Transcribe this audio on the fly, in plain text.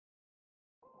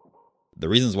the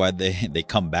reasons why they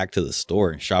come back to the store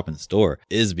and shop in the store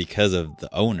is because of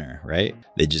the owner, right?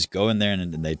 They just go in there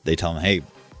and they tell them, hey,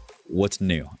 what's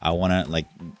new? I want to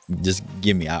just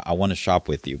give me, I want to shop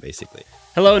with you basically.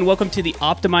 Hello and welcome to the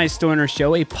Optimized Store Owner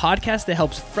Show, a podcast that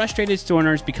helps frustrated store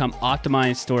owners become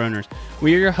optimized store owners.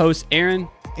 We are your hosts, Aaron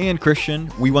and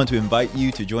Christian. We want to invite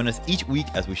you to join us each week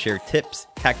as we share tips,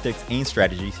 tactics, and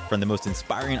strategies from the most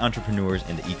inspiring entrepreneurs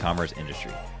in the e-commerce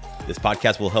industry. This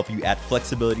podcast will help you add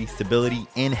flexibility, stability,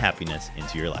 and happiness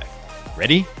into your life.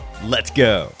 Ready? Let's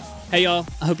go. Hey y'all,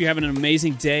 I hope you're having an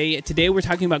amazing day. Today we're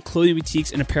talking about clothing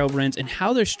boutiques and apparel brands and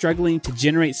how they're struggling to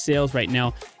generate sales right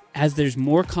now as there's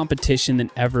more competition than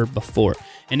ever before.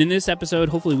 And in this episode,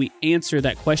 hopefully we answer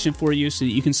that question for you so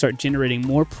that you can start generating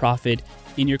more profit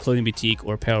in your clothing boutique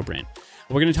or apparel brand.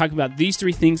 We're going to talk about these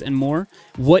three things and more.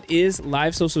 What is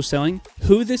live social selling,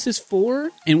 who this is for,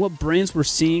 and what brands we're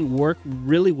seeing work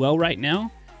really well right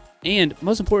now. And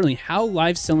most importantly, how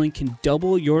live selling can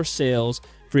double your sales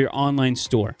for your online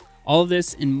store. All of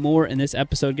this and more in this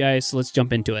episode, guys. So let's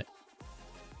jump into it.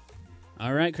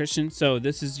 All right, Christian. So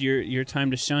this is your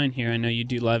time to shine here. I know you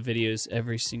do live videos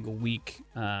every single week.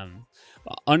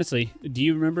 Honestly, do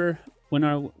you remember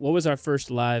what was our first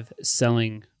live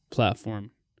selling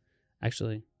platform?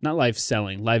 Actually, not live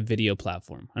selling, live video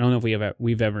platform. I don't know if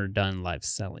we've ever done live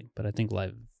selling, but I think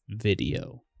live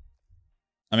video.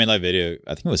 I mean, live video.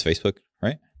 I think it was Facebook,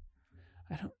 right?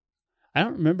 I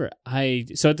don't remember.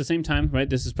 So at the same time, right,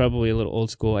 this is probably a little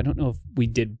old school. I don't know if we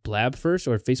did Blab first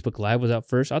or if Facebook Live was out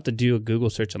first. I'll have to do a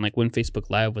Google search on when Facebook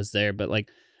Live was there, but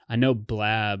I know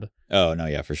Blab. Oh, no,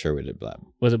 yeah, for sure we did Blab.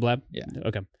 Was it Blab? Yeah.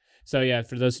 Okay. So yeah,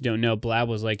 for those who don't know, Blab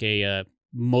was a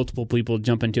multiple people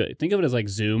jump into it. Think of it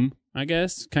as Zoom, I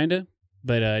guess, kind of,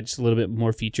 but just a little bit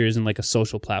more features and a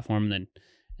social platform, and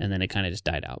then it kind of just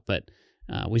died out. But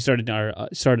we started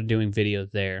doing video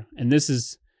there, and this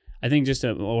is, I think, just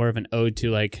more of an ode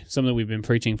to something we've been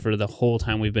preaching for the whole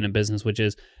time we've been in business, which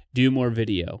is do more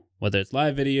video, whether it's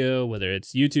live video, whether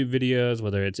it's YouTube videos,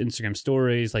 whether it's Instagram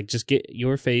stories, just get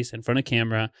your face in front of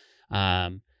camera,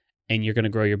 and you're going to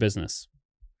grow your business.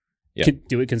 Yeah.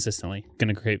 Do it consistently.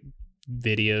 Going to create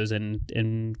videos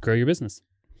and grow your business.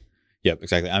 Yep,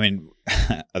 exactly. I mean,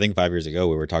 I think 5 years ago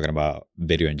we were talking about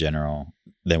video in general.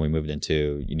 Then we moved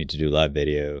into you need to do live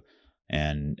video,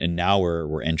 and now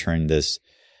we're entering this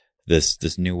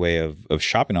new way of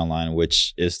shopping online,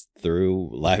 which is through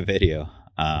live video.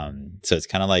 So it's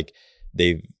kind of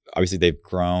they've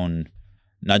grown,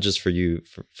 not just for you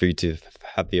to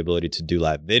have the ability to do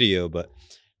live video, but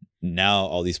now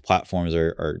all these platforms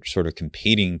are sort of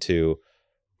competing to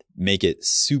make it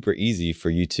super easy for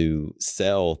you to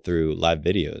sell through live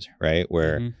videos, right?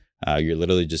 Where you're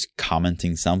literally just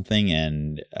commenting something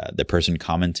and the person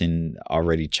commenting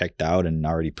already checked out and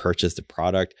already purchased the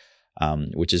product.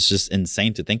 Which is just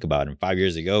insane to think about. And 5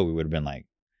 years ago, we would have been like,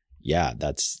 yeah,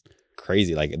 that's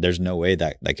crazy. There's no way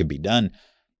that could be done.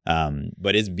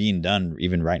 But it's being done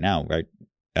even right now, right?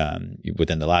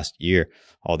 Within the last year,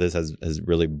 all this has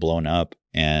really blown up,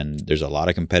 and there's a lot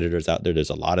of competitors out there. There's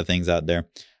a lot of things out there.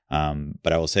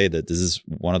 But I will say that this is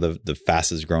one of the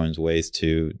fastest growing ways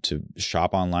to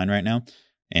shop online right now.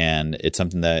 And it's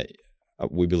something that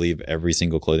we believe every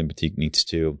single clothing boutique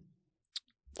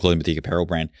apparel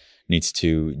brand needs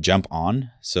to jump on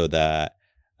so that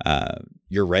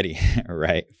you're ready,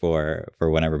 right, for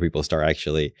whenever people start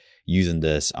actually using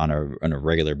this on a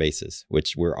regular basis,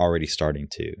 which we're already starting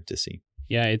to see.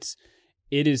 Yeah,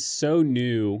 it is so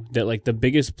new that the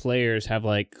biggest players have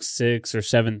 6,000 or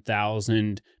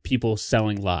 7,000 people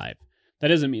selling live. That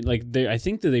doesn't mean I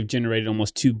think that they've generated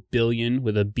almost $2 billion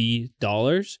with a B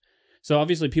dollars. So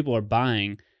obviously people are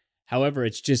buying. However,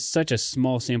 it's just such a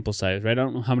small sample size, right? I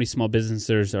don't know how many small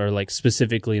businesses are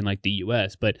specifically in the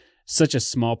US, but such a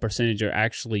small percentage are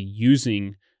actually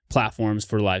using platforms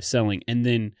for live selling, and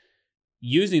then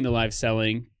using the live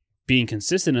selling, being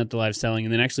consistent at the live selling,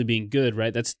 and then actually being good,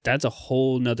 right? That's a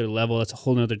whole nother level. That's a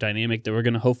whole nother dynamic that we're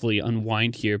going to hopefully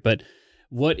unwind here. But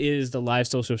what is the live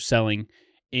social selling?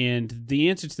 And the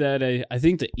answer to that, I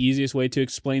think the easiest way to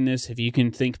explain this, if you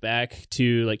can think back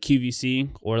to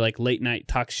QVC or late night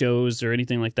talk shows or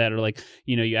anything like that, or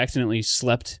you accidentally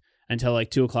slept until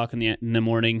 2 o'clock in the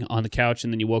morning on the couch,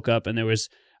 and then you woke up and there was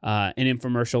an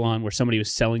infomercial on where somebody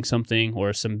was selling something,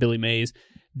 or some Billy Mays.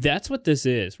 That's what this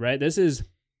is, right? This is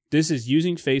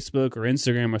using Facebook or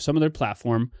Instagram or some other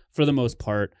platform for the most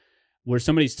part, where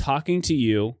somebody's talking to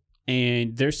you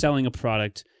and they're selling a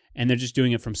product, and they're just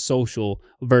doing it from social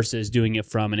versus doing it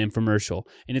from an infomercial,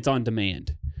 and it's on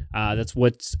demand. That's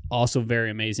what's also very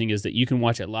amazing, is that you can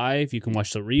watch it live, you can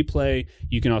watch the replay,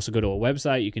 you can also go to a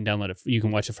website, you can download it, you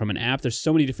can watch it from an app. There's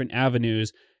so many different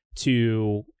avenues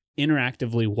to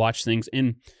interactively watch things.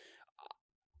 And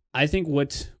I think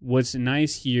what's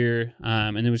nice here,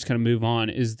 and then we just kind of move on,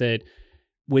 is that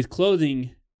with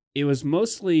clothing, it was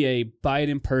mostly a buy it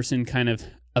in person kind of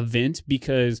event,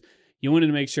 because you wanted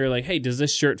to make sure, like, hey, does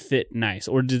this shirt fit nice?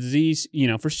 Or do these,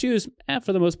 for shoes,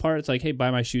 for the most part, it's like, hey,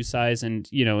 buy my shoe size, and,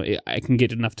 I can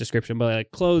get enough description. But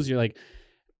like clothes, you're like,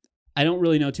 I don't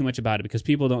really know too much about it because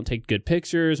people don't take good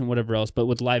pictures and whatever else. But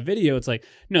with live video, it's like,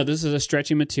 no, this is a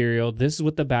stretchy material. This is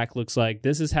what the back looks like.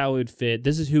 This is how it would fit.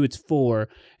 This is who it's for.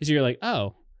 And so you're like,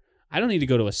 oh, I don't need to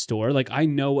go to a store. Like, I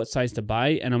know what size to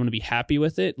buy, and I'm going to be happy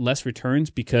with it. Less returns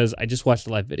because I just watched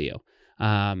a live video.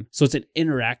 So it's an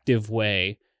interactive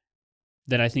way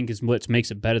that I think is what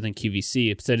makes it better than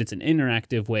QVC. It's that it's an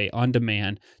interactive way on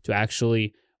demand to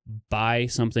actually buy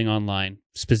something online,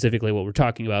 specifically what we're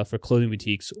talking about for clothing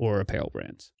boutiques or apparel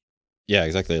brands. Yeah,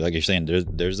 exactly. Like you're saying,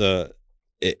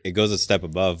 it goes a step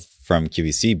above from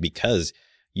QVC because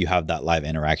you have that live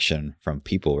interaction from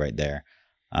people right there.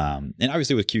 And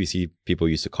obviously with QVC, people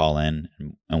used to call in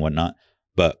and whatnot,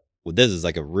 but with this is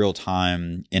like a real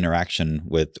time interaction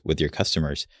with your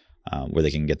customers, where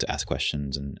they can get to ask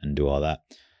questions and do all that.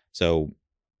 So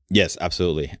yes,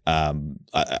 absolutely.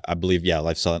 I believe, yeah,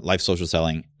 live social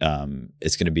selling,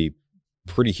 it's going to be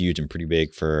pretty huge and pretty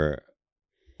big for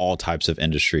all types of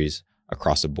industries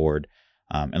across the board.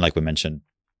 And like we mentioned,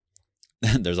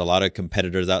 there's a lot of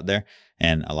competitors out there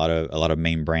and a lot of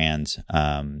main brands.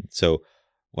 So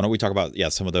why don't we talk about,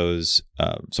 some of those,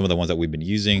 some of the ones that we've been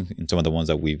using and some of the ones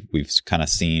that we've kind of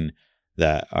seen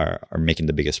that are making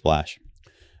the biggest splash.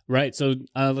 Right. So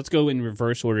let's go in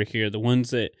reverse order here. The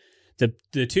ones that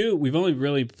the two, we've only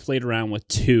really played around with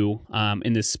two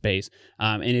in this space.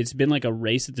 And it's been like a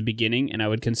race at the beginning, and I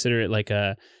would consider it like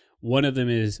one of them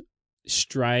is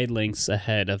stride lengths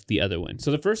ahead of the other one.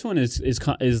 So the first one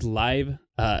is live,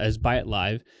 as Buy It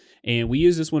Live. And we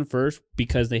used this one first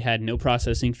because they had no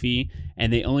processing fee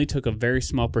and they only took a very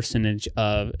small percentage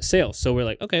of sales. So we're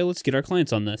like, okay, let's get our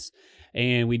clients on this.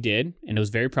 And we did, and it was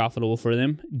very profitable for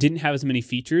them. Didn't have as many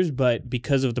features, but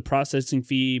because of the processing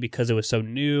fee, because it was so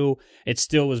new, it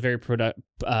still was very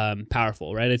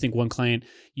powerful, right? I think one client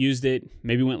used it,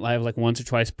 maybe went live like once or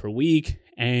twice per week,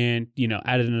 and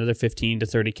added another 15 to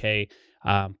 30K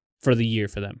for the year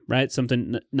for them, right?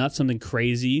 Not something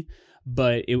crazy,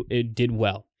 but it did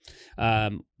well.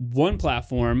 One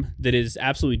platform that is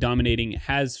absolutely dominating,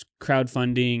 has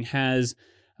crowdfunding, has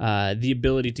the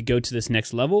ability to go to this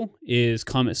next level, is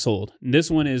Comment Sold. And this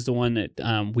one is the one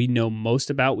that we know most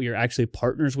about. We are actually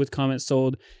partners with Comment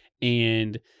Sold,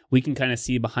 and we can kind of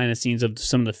see behind the scenes of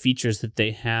some of the features that they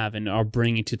have and are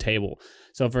bringing to table.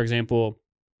 So, for example,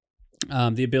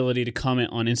 the ability to comment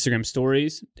on Instagram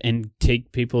stories and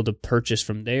take people to purchase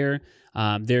from there.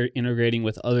 They're integrating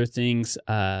with other things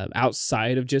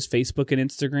outside of just Facebook and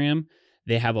Instagram.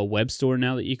 They have a web store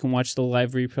now that you can watch the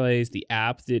live replays, the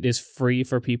app that is free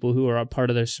for people who are a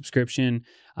part of their subscription.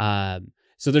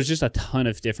 So there's just a ton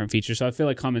of different features. So I feel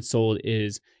like Comment Sold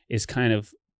is kind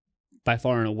of by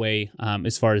far and away,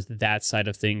 as far as that side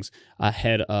of things,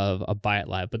 ahead of a Buy It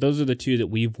Live. But those are the two that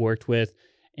we've worked with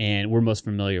and we're most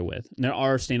familiar with. And there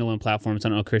are standalone platforms. I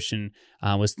don't know, Christian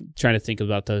was trying to think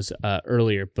about those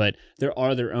earlier, but there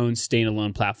are their own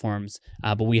standalone platforms,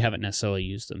 but we haven't necessarily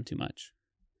used them too much.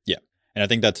 Yeah. And I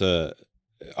think that's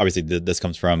obviously this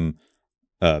comes from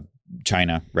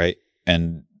China, right?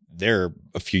 And they're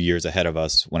a few years ahead of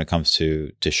us when it comes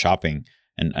to shopping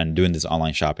and doing this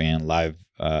online shopping and live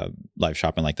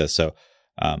shopping like this. So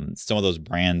some of those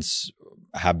brands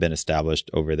have been established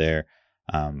over there.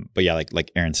 But yeah,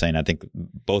 like Aaron's saying, I think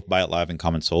both Buy It Live and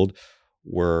Comment Sold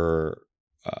were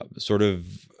sort of,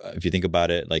 if you think about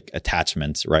it, like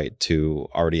attachments, right, to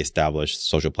already established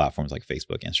social platforms like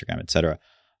Facebook, Instagram, etc.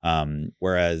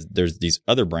 Whereas there's these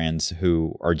other brands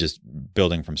who are just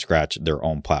building from scratch their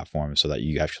own platform so that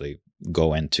you actually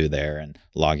go into there and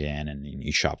log in and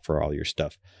you shop for all your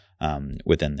stuff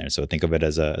within there. So think of it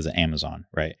as an Amazon,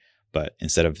 right? But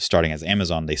instead of starting as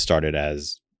Amazon, they started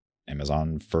as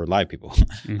Amazon for live people.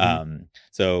 Mm-hmm.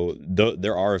 So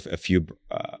there are a few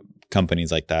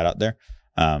companies like that out there.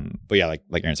 But yeah,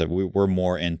 like Aaron said, we're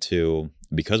more into,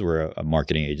 because we're a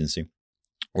marketing agency,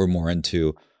 we're more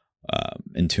into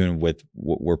in tune with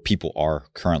where people are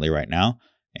currently right now,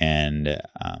 and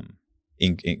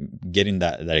in getting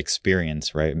that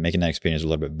experience, right, making that experience a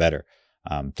little bit better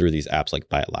through these apps like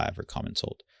Buy It Live or Comment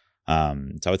Sold. So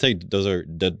I would say those are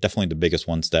definitely the biggest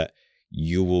ones that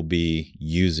you will be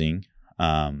using.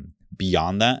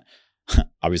 Beyond that,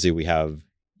 obviously we have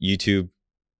YouTube,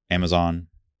 Amazon,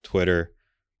 Twitter,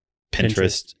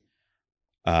 Pinterest.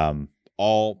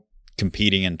 All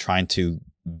competing and trying to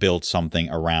build something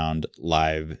around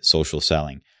live social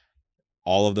selling.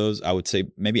 All of those, I would say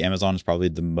maybe Amazon is probably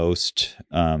the most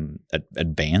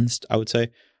advanced, I would say.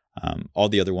 All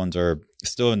the other ones are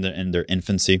still in their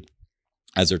infancy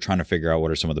as they're trying to figure out what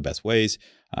are some of the best ways,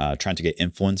 trying to get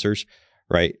influencers,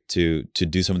 right, to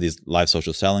do some of these live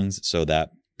social sellings so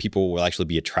that people will actually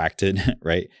be attracted,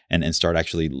 right, and start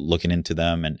actually looking into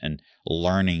them and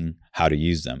learning how to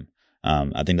use them.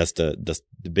 I think that's the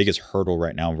biggest hurdle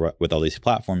right now with all these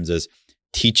platforms is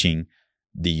teaching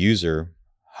the user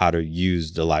how to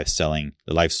use the live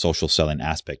social selling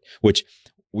aspect, which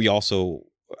we also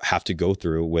have to go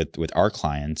through with our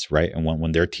clients, right? And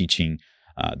when they're teaching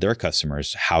their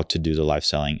customers how to do the live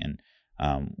selling. And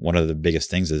one of the biggest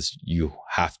things is you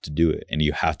have to do it, and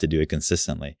you have to do it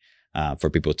consistently for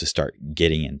people to start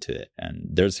getting into it. And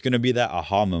there's going to be that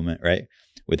aha moment, right,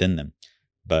 within them.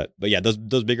 But yeah,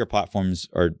 those bigger platforms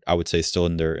are, I would say, still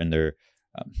in their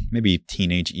maybe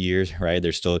teenage years, right?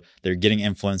 They're getting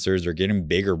influencers, they're getting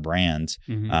bigger brands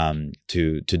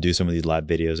to do some of these live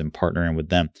videos and partnering with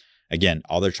them. Again,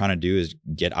 all they're trying to do is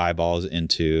get eyeballs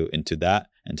into that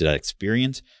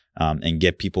experience, and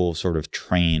get people sort of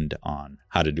trained on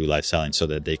how to do live selling so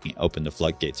that they can open the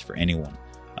floodgates for anyone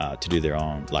to do their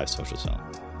own live social selling.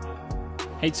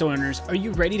 Hey, so owners, are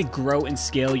you ready to grow and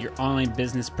scale your online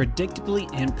business predictably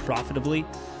and profitably?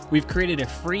 We've created a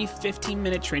free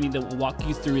 15-minute training that will walk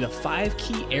you through the 5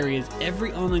 key areas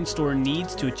every online store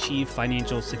needs to achieve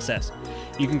financial success.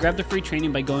 You can grab the free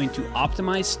training by going to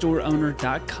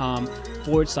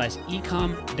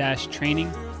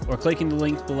optimizestoreowner.com/ecom-training or clicking the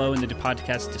link below in the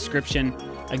podcast description.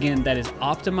 Again, that is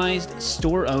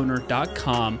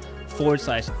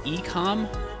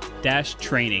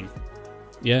optimizestoreowner.com/ecom-training.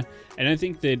 Yeah. And I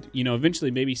think that,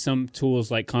 eventually maybe some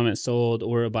tools like Comment Sold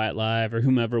or Buy It Live or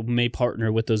whomever may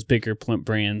partner with those bigger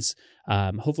brands.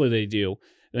 Hopefully they do.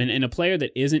 And a player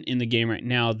that isn't in the game right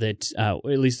now that,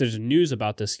 or at least there's news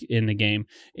about this in the game,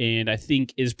 and I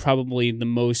think is probably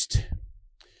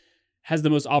has the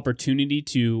most opportunity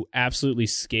to absolutely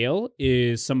scale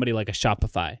is somebody like a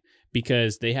Shopify.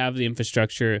 Because they have the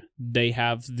infrastructure, they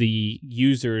have the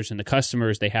users and the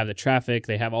customers, they have the traffic,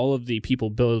 they have all of the people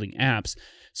building apps.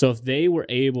 So if they were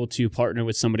able to partner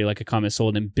with somebody like a Comment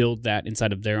Sold and build that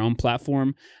inside of their own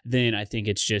platform, then I think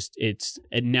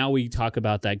and now we talk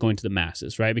about that going to the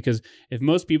masses, right? Because if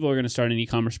most people are going to start an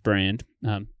e-commerce brand,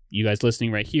 you guys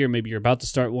listening right here, maybe you're about to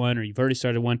start one or you've already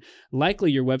started one,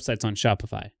 likely your website's on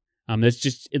Shopify.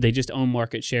 They just own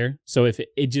market share. So if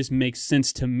it just makes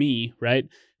sense to me, right?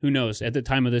 Who knows? At the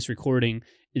time of this recording,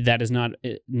 that is not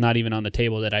even on the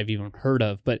table that I've even heard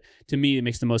of. But to me, it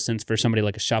makes the most sense for somebody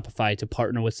like a Shopify to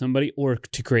partner with somebody or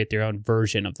to create their own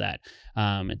version of that.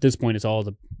 At this point, it's all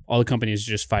the companies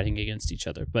just fighting against each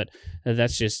other. But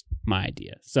that's just my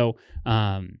idea. So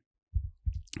I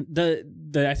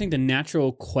think the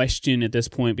natural question at this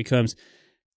point becomes,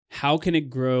 how can it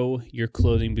grow your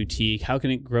clothing boutique? How can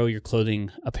it grow your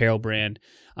clothing apparel brand?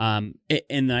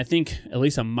 And I think, at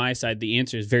least on my side, the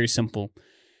answer is very simple.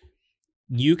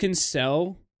 You can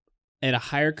sell at a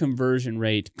higher conversion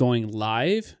rate going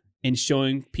live and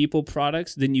showing people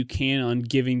products than you can on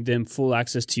giving them full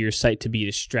access to your site to be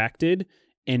distracted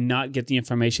and not get the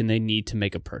information they need to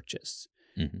make a purchase.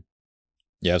 Mm-hmm.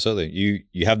 Yeah, absolutely.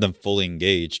 You have them fully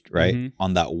engaged, right,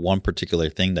 on that one particular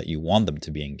thing that you want them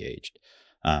to be engaged.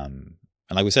 And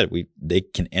like we said, they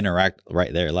can interact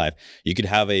right there live. You could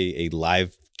have a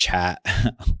live chat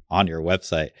on your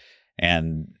website,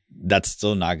 and that's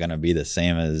still not going to be the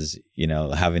same as,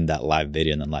 having that live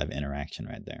video and the live interaction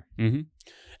right there. Mm-hmm.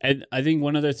 And I think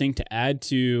one other thing to add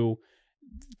to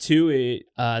it,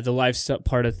 the live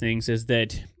part of things, is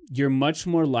that you're much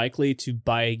more likely to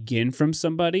buy again from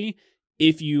somebody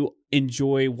if you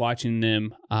enjoy watching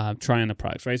them try on the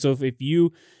products, right? So if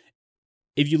you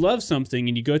love something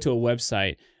and you go to a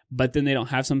website, but then they don't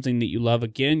have something that you love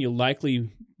again, you'll likely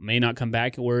may not come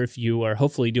back. Or if you are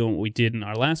hopefully doing what we did in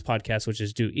our last podcast, which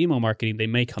is do email marketing, they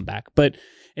may come back. But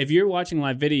if you're watching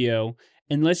live video,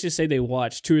 and let's just say they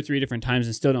watch 2 or 3 different times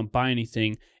and still don't buy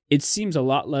anything, it seems a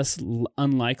lot less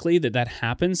unlikely that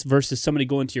happens versus somebody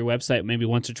going to your website maybe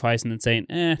once or twice and then saying,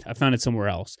 I found it somewhere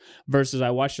else. Versus I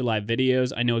watched your live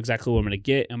videos, I know exactly what I'm going to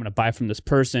get. I'm going to buy from this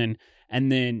person.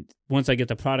 And then once I get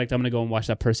the product, I'm going to go and watch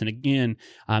that person again.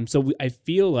 So I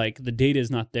feel like the data is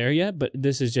not there yet, but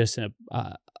this is just a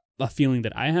feeling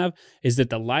that I have, is that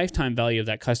the lifetime value of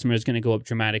that customer is going to go up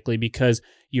dramatically because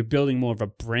you're building more of a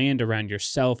brand around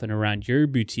yourself and around your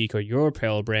boutique or your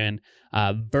apparel brand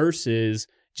versus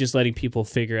just letting people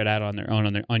figure it out on their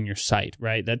own on your site,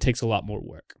 right? That takes a lot more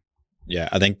work. Yeah,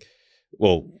 I think,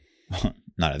 well,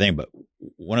 not a thing, but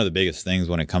one of the biggest things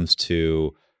when it comes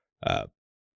to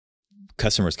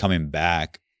customers coming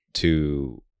back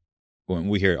to, when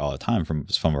we hear it all the time from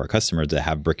some of our customers that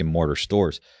have brick and mortar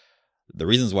stores, the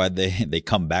reasons why they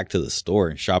come back to the store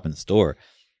and shop in the store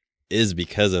is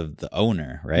because of the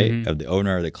owner, right? Mm-hmm. Of the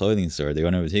owner of the clothing store, the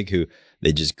owner of the boutique, who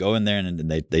they just go in there and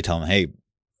they tell them, hey,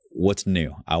 what's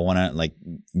new? I want to, like,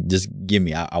 just give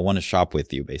me, I want to shop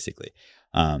with you, basically.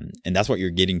 And that's what you're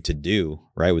getting to do,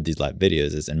 right? With these live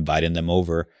videos, is inviting them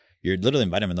over. You're literally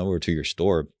inviting them over to your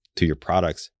store, to your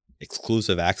products,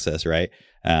 exclusive access, right?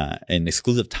 And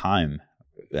exclusive time,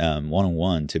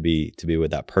 one-on-one to be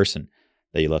with that person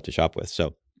that you love to shop with.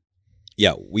 So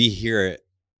yeah, we hear it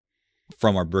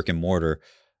from our brick and mortar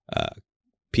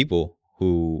people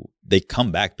who they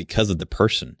come back because of the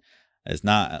person. It's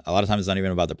not, a lot of times it's not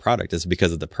even about the product. It's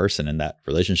because of the person and that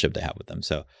relationship they have with them.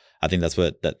 So I think that's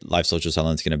what that live social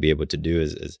selling is going to be able to do,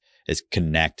 is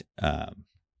connect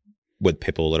with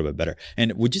people a little bit better.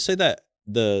 And would you say that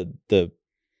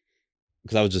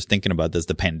because I was just thinking about this,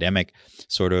 the pandemic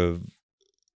sort of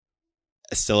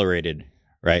accelerated,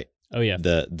 right? Oh yeah.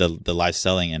 The live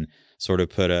selling, and sort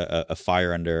of put a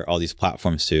fire under all these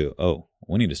platforms to, oh,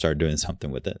 we need to start doing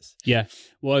something with this. Yeah.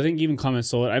 Well, I think even comments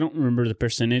sold, I don't remember the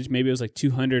percentage. Maybe it was like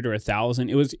 200 or 1,000.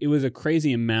 It was a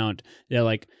crazy amount that,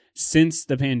 like, since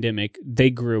the pandemic, they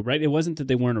grew, right? It wasn't that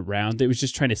they weren't around. It was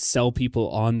just trying to sell people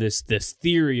on this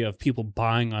theory of people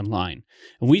buying online.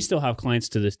 And we still have clients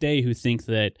to this day who think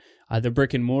that the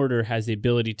brick and mortar has the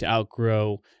ability to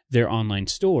outgrow their online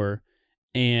store.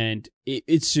 And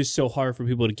it's just so hard for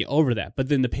people to get over that. But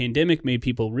then the pandemic made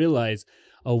people realize,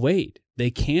 oh, wait,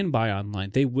 they can buy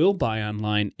online. They will buy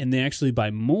online, and they actually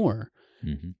buy more.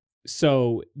 Mm-hmm.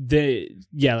 So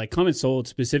like comments sold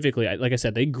specifically, like I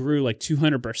said, they grew like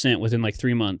 200% within like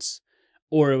 3 months,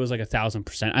 or it was like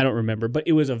 1,000%. I don't remember, but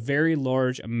it was a very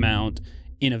large amount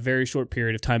in a very short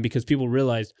period of time, because people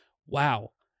realized, wow,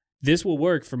 this will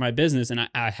work for my business, and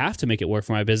I have to make it work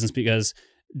for my business because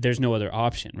there's no other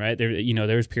option, right? There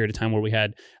was a period of time where we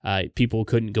had people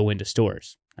couldn't go into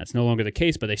stores. That's no longer the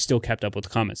case, but they still kept up with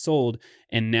comments sold,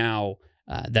 and now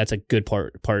that's a good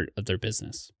part of their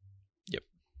business. Yep.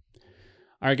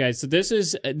 All right, guys. So this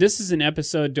is an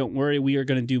episode. Don't worry, we are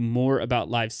going to do more about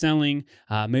live selling,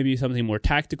 maybe something more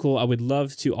tactical. I would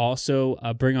love to also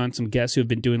bring on some guests who have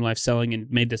been doing live selling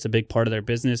and made this a big part of their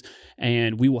business,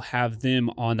 and we will have them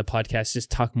on the podcast,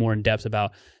 just talk more in depth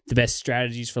about the best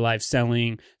strategies for live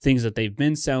selling, things that they've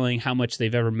been selling, how much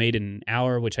they've ever made in an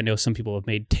hour, which I know some people have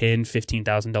made $10,000,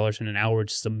 $15,000 in an hour,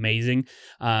 which is amazing.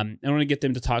 I want to get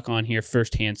them to talk on here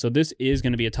firsthand. So this is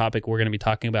going to be a topic we're going to be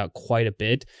talking about quite a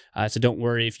bit. So don't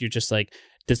worry if you're just like,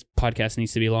 this podcast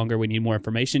needs to be longer, we need more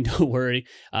information. Don't worry,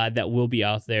 that will be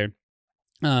out there.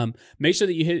 Make sure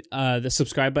that you hit the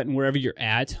subscribe button wherever you're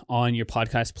at on your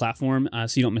podcast platform,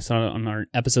 so you don't miss out on our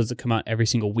episodes that come out every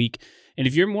single week. And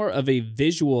if you're more of a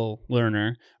visual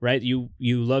learner, right, you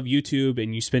love YouTube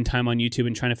and you spend time on YouTube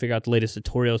and trying to figure out the latest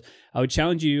tutorials, I would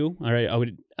challenge you, all right, I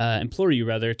would implore you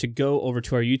rather to go over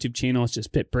to our YouTube channel. It's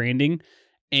just Bit Branding.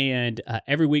 And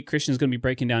every week, Christian is going to be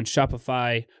breaking down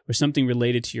Shopify or something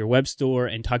related to your web store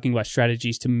and talking about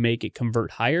strategies to make it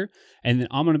convert higher. And then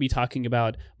I'm going to be talking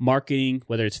about marketing,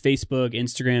 whether it's Facebook,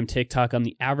 Instagram, TikTok, on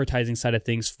the advertising side of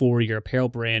things for your apparel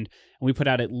brand. And we put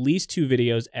out at least 2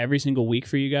 videos every single week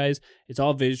for you guys. It's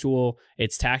all visual.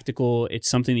 It's tactical. It's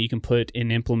something that you can put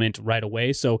and implement right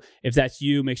away. So if that's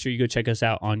you, make sure you go check us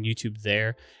out on YouTube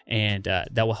there. And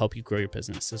that will help you grow your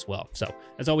business as well. So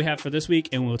that's all we have for this week.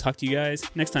 And we'll talk to you guys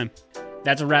next time.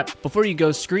 That's a wrap. Before you go,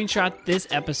 screenshot this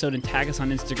episode and tag us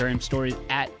on Instagram stories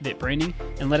at BitBranding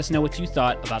and let us know what you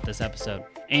thought about this episode.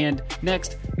 And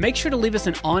next, make sure to leave us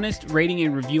an honest rating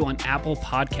and review on Apple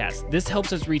Podcasts. This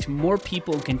helps us reach more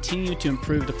people and continue to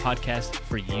improve the podcast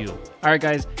for you. All right,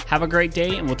 guys, have a great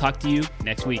day, and we'll talk to you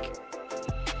next week.